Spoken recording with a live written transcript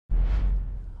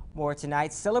More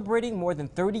tonight, celebrating more than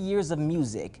 30 years of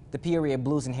music. The Peoria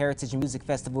Blues and Heritage Music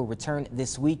Festival returned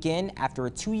this weekend after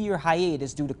a 2-year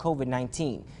hiatus due to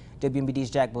COVID-19. WMBD's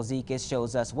Jack Bozikas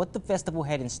shows us what the festival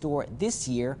had in store this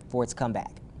year for its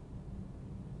comeback.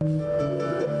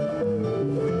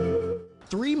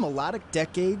 3 melodic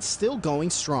decades still going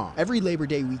strong. Every Labor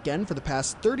Day weekend for the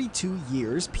past 32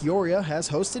 years, Peoria has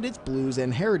hosted its Blues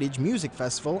and Heritage Music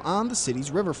Festival on the city's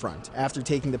riverfront. After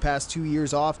taking the past 2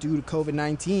 years off due to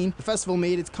COVID-19, the festival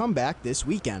made its comeback this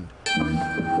weekend.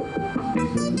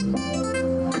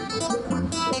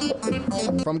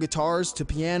 From guitars to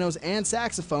pianos and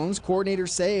saxophones, coordinators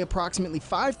say approximately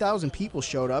 5,000 people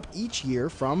showed up each year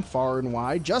from far and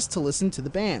wide just to listen to the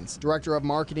bands. Director of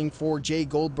Marketing for J.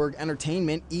 Goldberg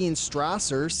Entertainment, Ian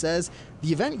Strasser, says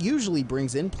the event usually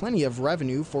brings in plenty of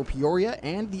revenue for Peoria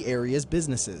and the area's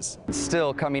businesses.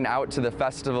 Still coming out to the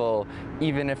festival,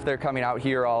 even if they're coming out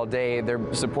here all day,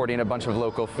 they're supporting a bunch of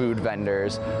local food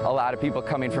vendors. A lot of people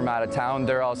coming from out of town,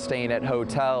 they're all staying at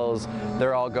hotels,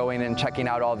 they're all going and checking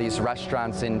out all these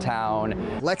restaurants in town.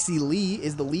 Lexi Lee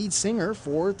is the lead singer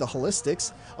for The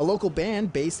Holistics, a local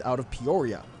band based out of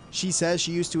Peoria. She says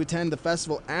she used to attend the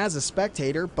festival as a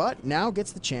spectator, but now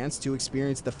gets the chance to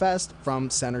experience the fest from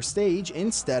center stage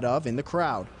instead of in the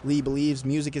crowd. Lee believes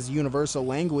music is a universal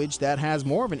language that has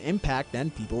more of an impact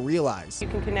than people realize. You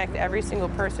can connect every single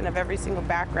person of every single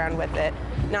background with it,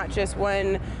 not just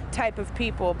one type of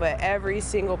people, but every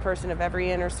single person of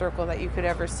every inner circle that you could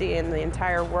ever see in the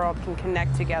entire world can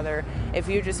connect together. If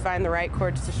you just find the right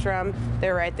chords to strum,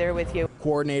 they're right there with you.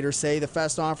 Coordinators say the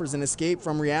fest offers an escape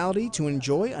from reality to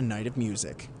enjoy a night of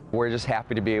music. We're just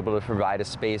happy to be able to provide a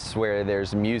space where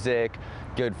there's music,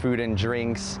 good food and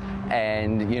drinks,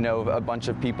 and a bunch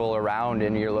of people around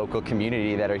in your local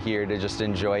community that are here to just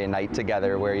enjoy a night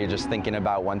together where you're just thinking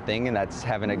about one thing, and that's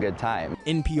having a good time.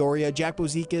 In Peoria, Jack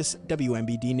Bozikas,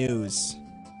 WMBD News.